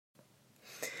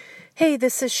Hey,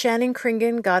 this is Shannon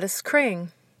Kringen, Goddess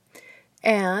Kring,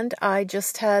 and I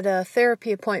just had a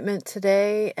therapy appointment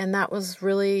today, and that was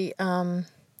really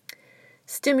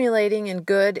stimulating and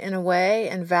good in a way,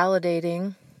 and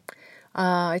validating.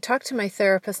 I talked to my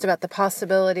therapist about the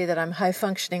possibility that I'm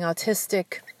high-functioning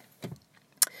autistic,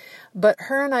 but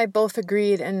her and I both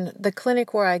agreed, and the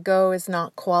clinic where I go is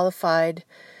not qualified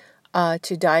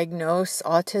to diagnose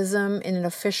autism in an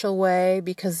official way,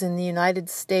 because in the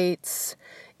United States,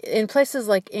 in places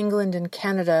like England and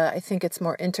Canada, I think it's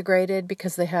more integrated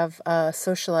because they have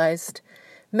socialized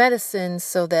medicine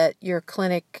so that your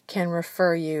clinic can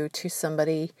refer you to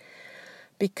somebody,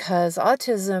 because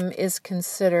autism is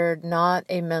considered not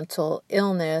a mental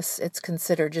illness. It's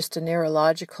considered just a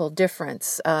neurological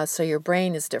difference, so your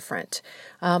brain is different.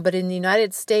 But in the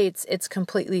United States, it's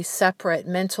completely separate.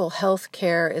 Mental health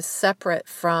care is separate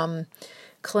from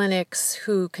clinics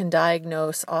who can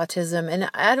diagnose autism.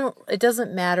 And it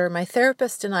doesn't matter. My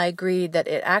therapist and I agreed that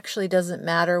it actually doesn't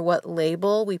matter what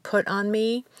label we put on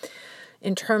me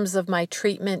in terms of my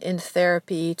treatment in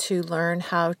therapy to learn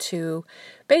how to,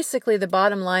 basically the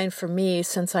bottom line for me,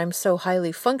 since I'm so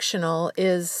highly functional,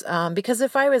 is because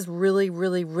if I was really,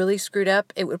 really, really screwed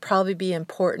up, it would probably be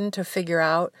important to figure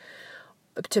out,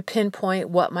 to pinpoint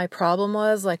what my problem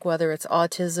was, like whether it's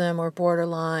autism or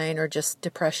borderline or just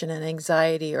depression and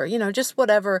anxiety or, just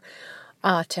whatever,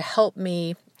 to help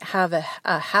me have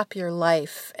a happier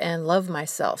life and love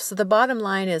myself. So the bottom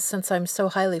line is, since I'm so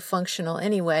highly functional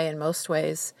anyway, in most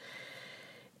ways,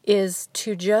 is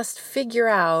to just figure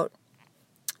out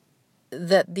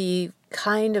that the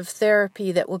kind of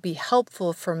therapy that will be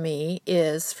helpful for me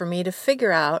is for me to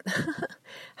figure out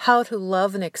how to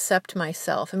love and accept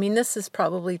myself. I mean, this is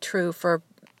probably true for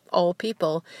all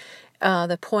people.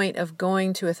 The point of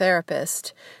going to a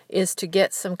therapist is to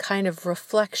get some kind of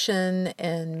reflection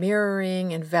and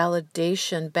mirroring and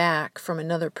validation back from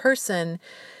another person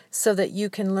so that you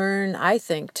can learn, I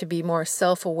think, to be more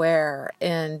self-aware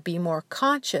and be more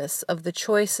conscious of the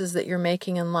choices that you're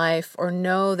making in life, or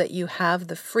know that you have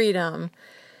the freedom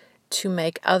to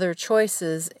make other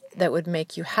choices that would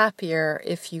make you happier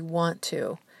if you want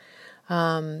to.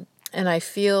 And I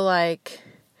feel like,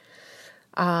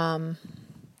 and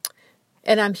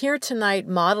I'm here tonight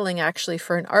modeling actually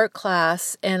for an art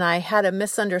class, and I had a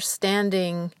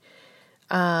misunderstanding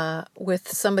with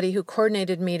somebody who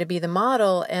coordinated me to be the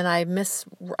model, and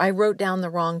I wrote down the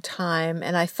wrong time,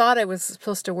 and I thought I was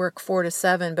supposed to work 4 to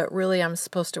 7, but really I'm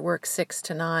supposed to work 6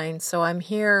 to 9. So I'm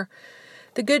here.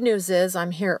 The good news is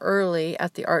I'm here early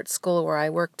at the art school where I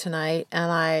work tonight,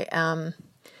 and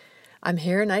I'm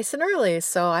here nice and early,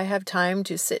 so I have time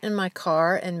to sit in my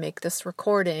car and make this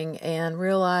recording and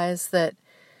realize that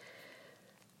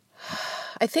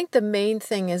I think the main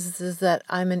thing is that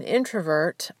I'm an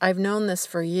introvert. I've known this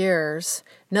for years.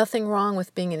 Nothing wrong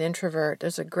with being an introvert.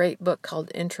 There's a great book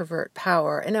called Introvert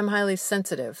Power, and I'm highly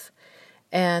sensitive,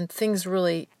 and things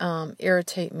really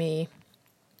irritate me.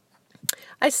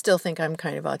 I still think I'm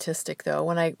kind of autistic, though.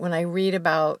 When I read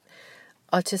about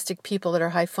autistic people that are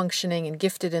high functioning and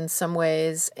gifted in some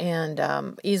ways,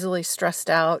 and easily stressed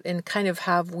out and kind of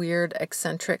have weird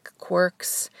eccentric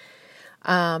quirks,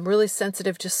 really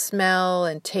sensitive to smell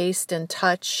and taste and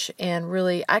touch, and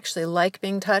really actually like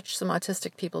being touched. Some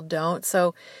autistic people don't.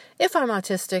 So if I'm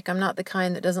autistic, I'm not the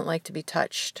kind that doesn't like to be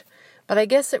touched. But I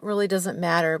guess it really doesn't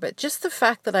matter. But just the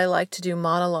fact that I like to do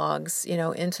monologues,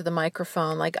 into the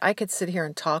microphone, like I could sit here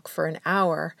and talk for an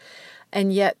hour,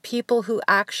 and yet people who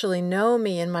actually know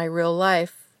me in my real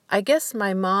life, I guess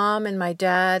my mom and my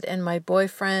dad and my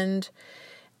boyfriend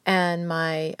and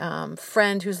my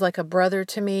friend who's like a brother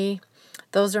to me,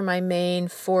 those are my main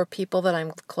 4 people that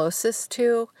I'm closest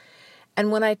to.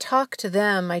 And when I talk to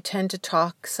them, I tend to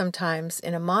talk sometimes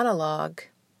in a monologue,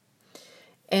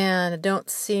 and I don't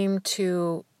seem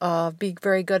to be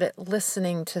very good at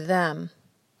listening to them.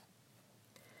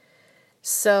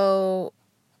 So,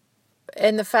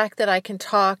 and the fact that I can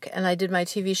talk, and I did my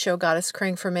TV show Goddess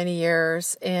Kring for many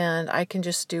years, and I can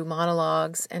just do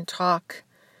monologues and talk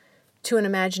to an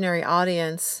imaginary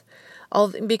audience,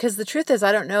 because the truth is,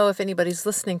 I don't know if anybody's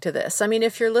listening to this. I mean,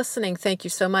 if you're listening, thank you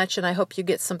so much, and I hope you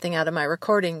get something out of my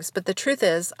recordings. But the truth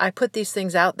is, I put these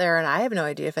things out there, and I have no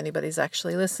idea if anybody's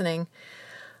actually listening.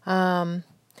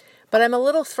 But I'm a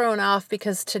little thrown off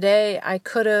because today I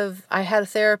had a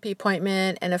therapy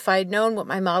appointment, and if I'd known what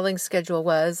my modeling schedule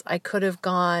was, I could have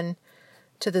gone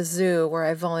to the zoo where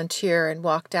I volunteer and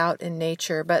walked out in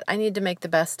nature. But I need to make the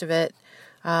best of it.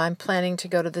 I'm planning to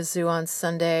go to the zoo on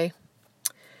Sunday.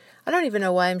 I don't even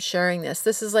know why I'm sharing this.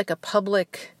 This is like a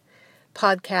public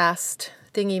podcast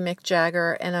thingy, Mick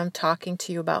Jagger, and I'm talking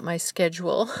to you about my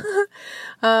schedule.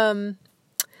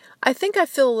 I think I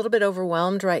feel a little bit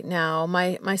overwhelmed right now.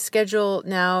 My schedule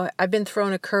now, I've been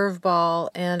thrown a curveball,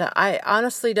 and I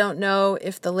honestly don't know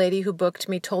if the lady who booked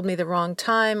me told me the wrong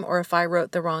time or if I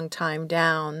wrote the wrong time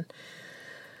down.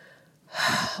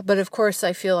 But of course,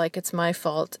 I feel like it's my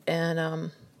fault,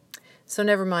 and so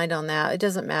never mind on that. It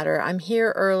doesn't matter. I'm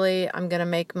here early. I'm going to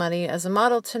make money as a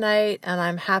model tonight, and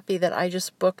I'm happy that I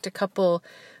just booked a couple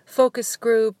focus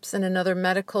groups and another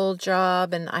medical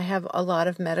job, and I have a lot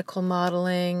of medical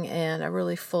modeling and a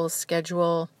really full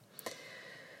schedule.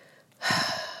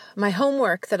 My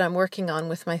homework that I'm working on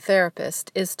with my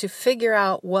therapist is to figure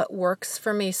out what works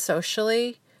for me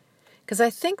socially, because I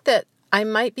think that I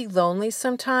might be lonely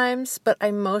sometimes, but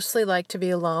I mostly like to be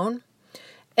alone.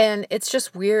 And it's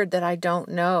just weird that I don't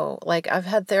know. Like, I've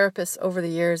had therapists over the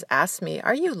years ask me,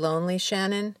 "Are you lonely,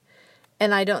 Shannon?"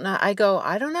 And I don't know. I go,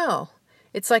 "I don't know."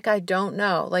 It's like I don't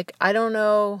know. Like, I don't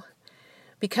know,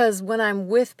 because when I'm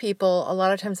with people, a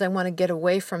lot of times I want to get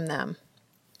away from them.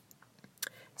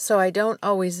 So I don't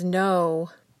always know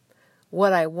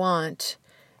what I want.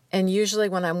 And usually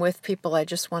when I'm with people, I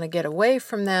just want to get away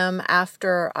from them.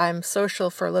 After I'm social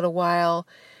for a little while,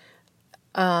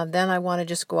 then I want to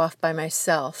just go off by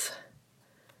myself.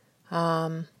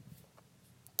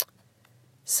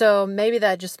 So maybe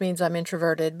that just means I'm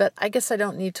introverted, but I guess I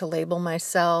don't need to label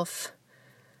myself.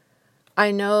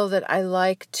 I know that I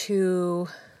like to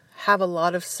have a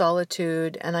lot of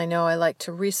solitude, and I know I like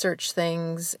to research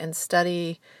things and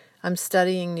study. I'm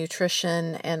studying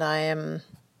nutrition, and I'm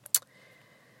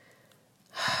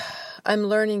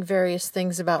learning various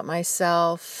things about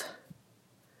myself.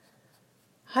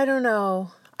 I don't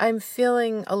know. I'm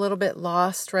feeling a little bit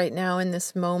lost right now in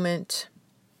this moment.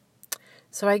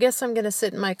 So I guess I'm going to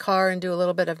sit in my car and do a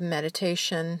little bit of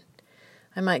meditation.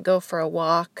 I might go for a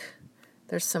walk.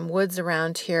 There's some woods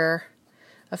around here.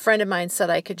 A friend of mine said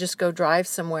I could just go drive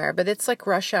somewhere, but it's like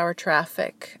rush hour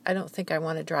traffic. I don't think I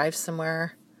want to drive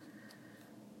somewhere.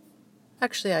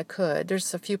 Actually, I could.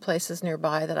 There's a few places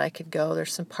nearby that I could go.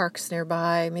 There's some parks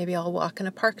nearby. Maybe I'll walk in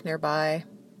a park nearby.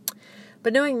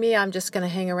 But knowing me, I'm just going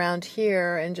to hang around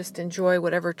here and just enjoy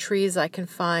whatever trees I can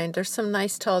find. There's some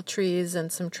nice tall trees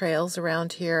and some trails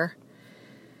around here.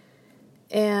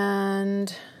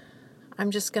 And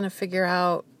I'm just going to figure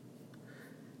out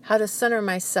how to center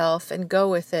myself and go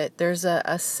with it. There's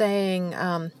a saying,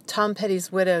 Tom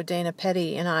Petty's widow, Dana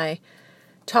Petty, and I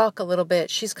talk a little bit.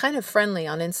 She's kind of friendly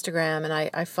on Instagram, and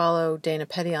I follow Dana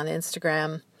Petty on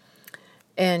Instagram.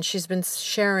 And she's been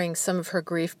sharing some of her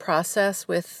grief process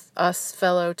with us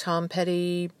fellow Tom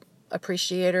Petty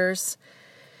appreciators.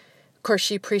 Of course,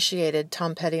 she appreciated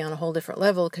Tom Petty on a whole different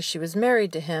level because she was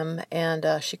married to him, and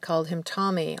she called him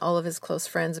Tommy. All of his close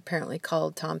friends apparently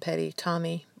called Tom Petty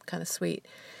Tommy. Kind of sweet.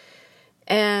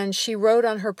 And she wrote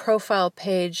on her profile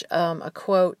page a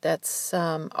quote that's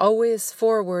always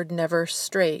forward, never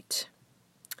straight.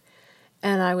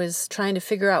 And I was trying to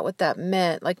figure out what that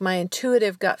meant. Like, my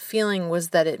intuitive gut feeling was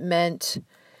that it meant,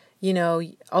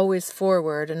 always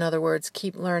forward. In other words,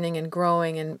 keep learning and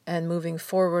growing and moving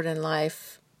forward in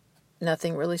life.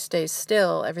 Nothing really stays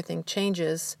still. Everything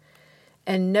changes.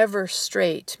 And never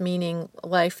straight, meaning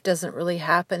life doesn't really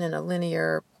happen in a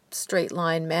linear, straight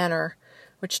line manner,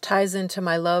 which ties into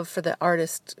my love for the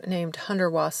artist named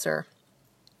Hundertwasser,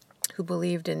 who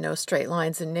believed in no straight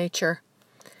lines in nature.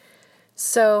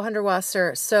 So,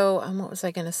 Hundertwasser, what was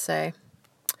I going to say?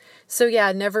 So,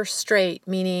 yeah, never straight,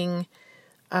 meaning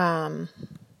don't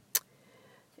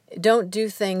do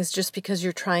things just because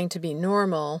you're trying to be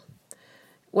normal.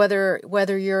 Whether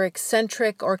you're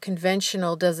eccentric or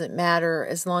conventional doesn't matter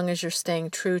as long as you're staying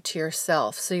true to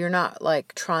yourself. So you're not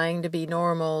like trying to be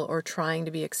normal or trying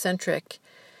to be eccentric.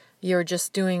 You're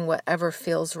just doing whatever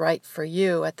feels right for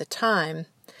you at the time,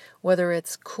 whether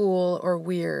it's cool or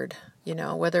weird,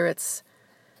 whether it's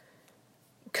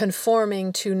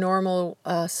conforming to normal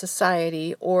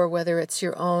society or whether it's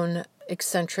your own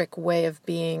eccentric way of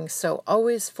being. So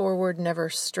always forward, never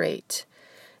straight.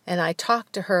 And I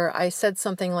talked to her. I said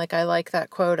something like, "I like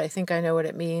that quote. I think I know what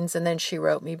it means." And then she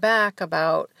wrote me back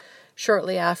about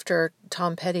shortly after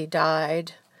Tom Petty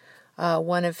died,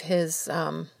 one of his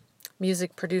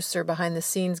music producer behind the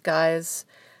scenes guys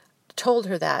told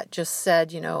her that, just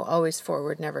said, always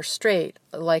forward, never straight.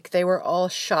 Like they were all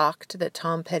shocked that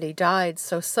Tom Petty died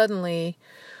so suddenly.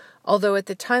 Although at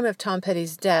the time of Tom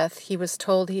Petty's death, he was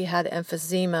told he had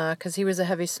emphysema because he was a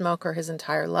heavy smoker his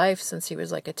entire life since he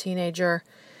was like a teenager.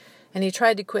 And he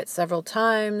tried to quit several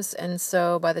times. And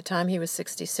so by the time he was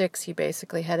 66, he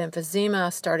basically had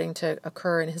emphysema starting to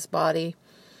occur in his body.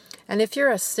 And if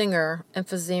you're a singer,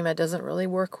 emphysema doesn't really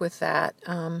work with that.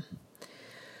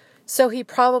 So he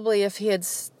probably, if he had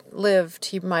lived,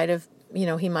 he might have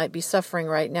he might be suffering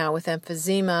right now with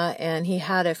emphysema, and he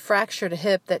had a fractured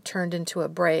hip that turned into a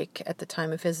break at the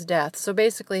time of his death. So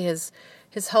basically his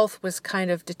health was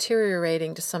kind of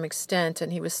deteriorating to some extent,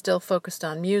 and he was still focused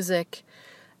on music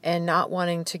and not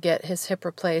wanting to get his hip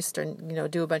replaced or,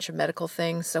 do a bunch of medical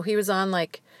things. So he was on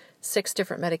like 6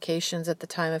 different medications at the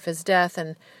time of his death,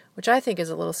 and which I think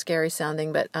is a little scary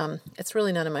sounding, but it's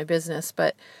really none of my business.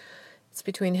 But it's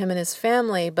between him and his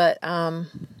family. But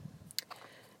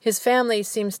his family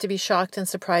seems to be shocked and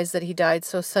surprised that he died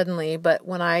so suddenly. But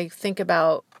when I think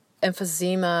about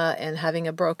emphysema and having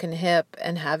a broken hip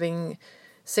and having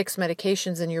 6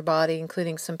 medications in your body,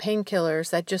 including some painkillers,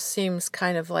 that just seems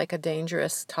kind of like a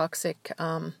dangerous, toxic,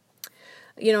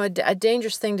 a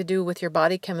dangerous thing to do with your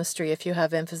body chemistry if you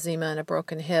have emphysema and a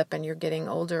broken hip and you're getting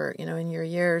older, in your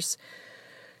years.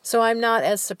 So I'm not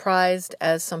as surprised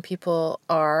as some people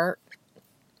are,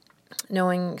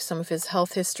 knowing some of his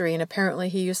health history, and apparently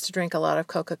he used to drink a lot of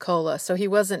Coca-Cola. So he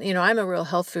wasn't, I'm a real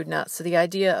health food nut, so the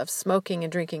idea of smoking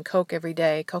and drinking Coke every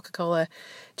day, Coca-Cola,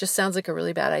 just sounds like a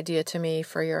really bad idea to me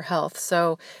for your health.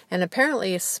 So, and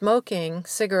apparently smoking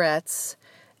cigarettes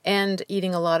and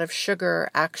eating a lot of sugar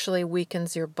actually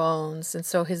weakens your bones, and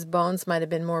so his bones might have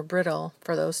been more brittle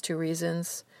for those 2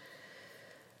 reasons.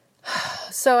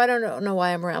 So I don't know why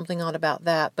I'm rambling on about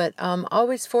that, but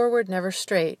always forward, never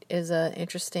straight is an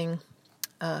interesting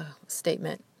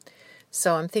statement.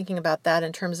 So I'm thinking about that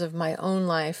in terms of my own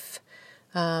life.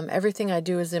 Everything I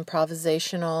do is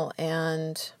improvisational,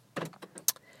 and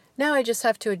now I just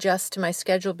have to adjust to my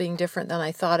schedule being different than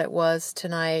I thought it was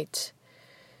tonight.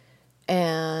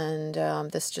 And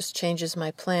this just changes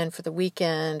my plan for the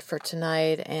weekend, for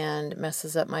tonight, and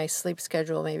messes up my sleep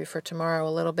schedule maybe for tomorrow a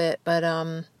little bit. But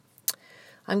I'm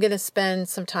going to spend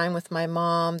some time with my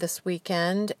mom this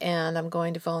weekend, and I'm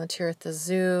going to volunteer at the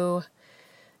zoo,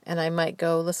 and I might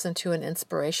go listen to an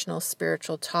inspirational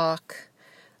spiritual talk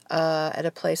at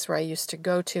a place where I used to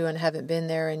go to and haven't been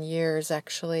there in years,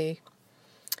 actually.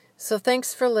 So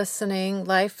thanks for listening.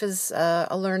 Life is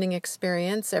a learning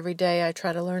experience. Every day I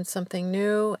try to learn something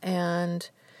new, and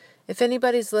if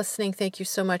anybody's listening, thank you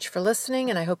so much for listening,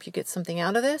 and I hope you get something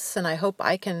out of this, and I hope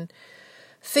I can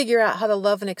figure out how to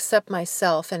love and accept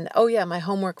myself. And my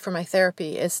homework for my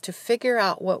therapy is to figure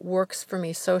out what works for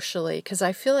me socially, because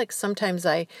I feel like sometimes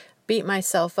I beat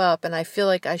myself up and I feel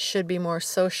like I should be more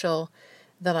social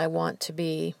than I want to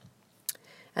be.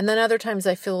 And then other times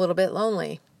I feel a little bit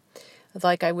lonely.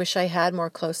 Like I wish I had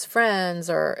more close friends,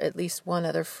 or at least one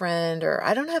other friend, or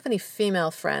I don't have any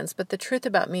female friends, but the truth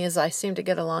about me is I seem to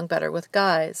get along better with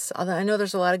guys. Although I know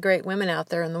there's a lot of great women out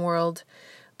there in the world,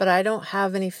 but I don't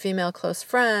have any female close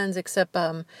friends except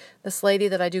this lady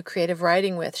that I do creative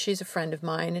writing with. She's a friend of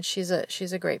mine, and she's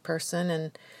a great person,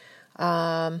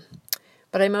 and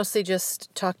but I mostly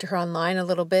just talk to her online a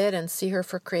little bit and see her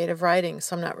for creative writing,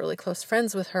 so I'm not really close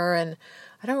friends with her, and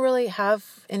I don't really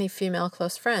have any female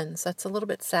close friends. That's a little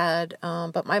bit sad,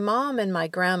 but my mom and my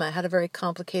grandma had a very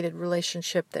complicated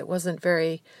relationship that wasn't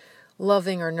very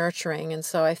loving or nurturing, and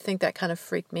so I think that kind of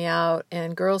freaked me out,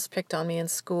 and girls picked on me in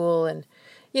school, and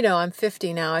I'm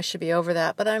 50 now, I should be over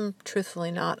that, but I'm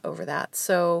truthfully not over that.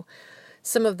 So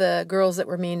some of the girls that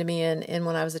were mean to me in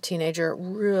when I was a teenager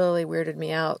really weirded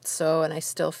me out. So, and I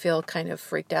still feel kind of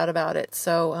freaked out about it.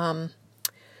 So,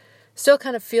 still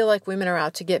kind of feel like women are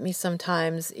out to get me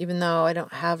sometimes, even though I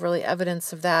don't have really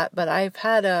evidence of that. But I've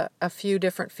had a few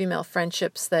different female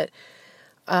friendships that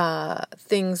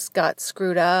things got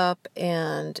screwed up,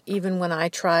 and even when I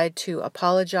tried to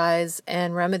apologize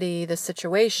and remedy the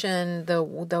situation,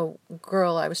 the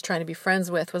girl I was trying to be friends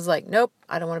with was like, nope,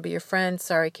 I don't want to be your friend,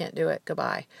 sorry, can't do it,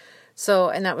 goodbye. So,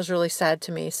 and that was really sad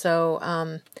to me. So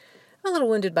I'm a little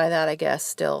wounded by that, I guess,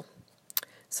 still.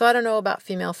 So I don't know about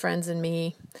female friends and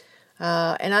me.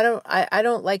 And I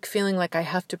don't like feeling like I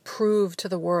have to prove to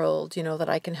the world, that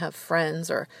I can have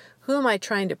friends, or who am I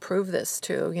trying to prove this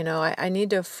to? I need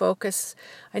to focus.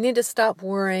 I need to stop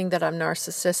worrying that I'm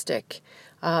narcissistic,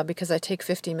 because I take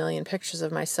 50 million pictures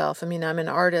of myself. I mean, I'm an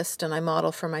artist and I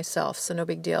model for myself, so no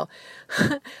big deal.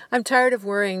 I'm tired of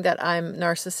worrying that I'm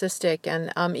narcissistic.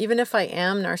 And even if I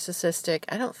am narcissistic,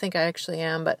 I don't think I actually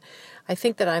am, but I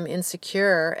think that I'm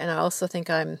insecure, and I also think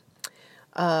I'm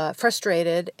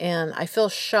frustrated, and I feel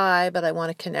shy, but I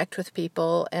want to connect with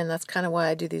people, and that's kind of why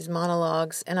I do these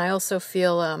monologues. And I also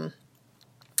feel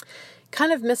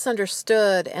kind of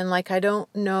misunderstood, and like I don't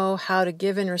know how to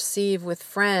give and receive with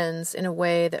friends in a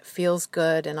way that feels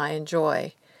good and I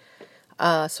enjoy.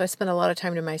 So I spend a lot of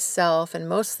time to myself, and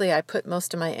mostly I put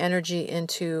most of my energy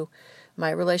into my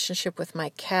relationship with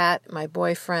my cat, my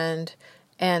boyfriend,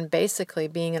 and basically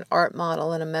being an art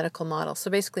model and a medical model.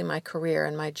 So basically my career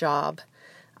and my job.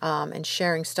 and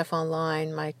sharing stuff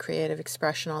online, my creative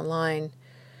expression online.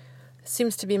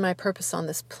 Seems to be my purpose on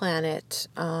this planet.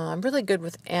 I'm really good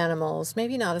with animals,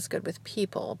 maybe not as good with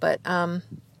people, but I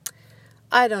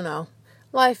don't know.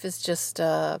 Life is just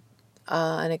an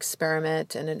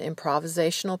experiment and an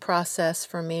improvisational process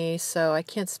for me, so I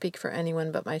can't speak for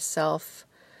anyone but myself.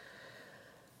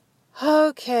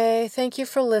 Okay, thank you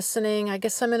for listening. I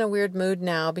guess I'm in a weird mood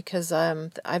now because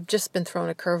I've just been thrown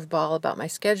a curveball about my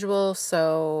schedule,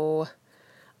 so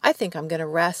I think I'm going to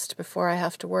rest before I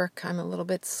have to work. I'm a little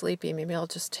bit sleepy. Maybe I'll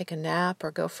just take a nap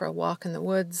or go for a walk in the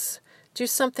woods. Do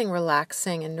something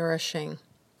relaxing and nourishing.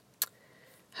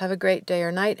 Have a great day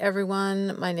or night,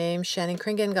 everyone. My name's Shannon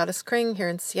Kringen, Goddess Kring, here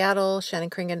in Seattle.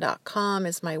 ShannonKringen.com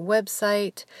is my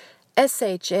website.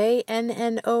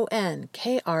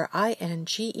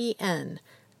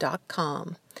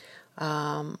 ShannonKringen.com.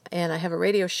 And I have a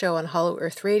radio show on Hollow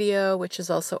Earth Radio, which is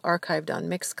also archived on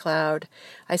Mixcloud.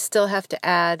 I still have to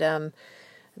add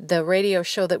the radio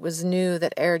show that was new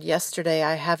that aired yesterday.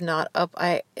 I have not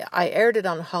I aired it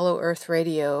on Hollow Earth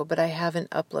Radio, but I haven't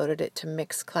uploaded it to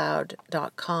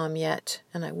Mixcloud.com yet,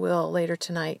 and I will later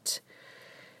tonight.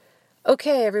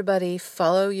 Okay, everybody,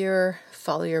 follow your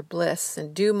bliss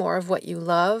and do more of what you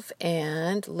love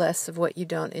and less of what you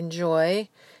don't enjoy.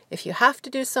 If you have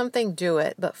to do something, do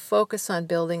it, but focus on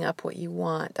building up what you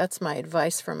want. That's my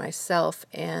advice for myself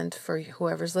and for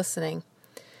whoever's listening.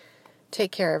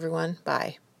 Take care, everyone.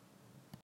 Bye.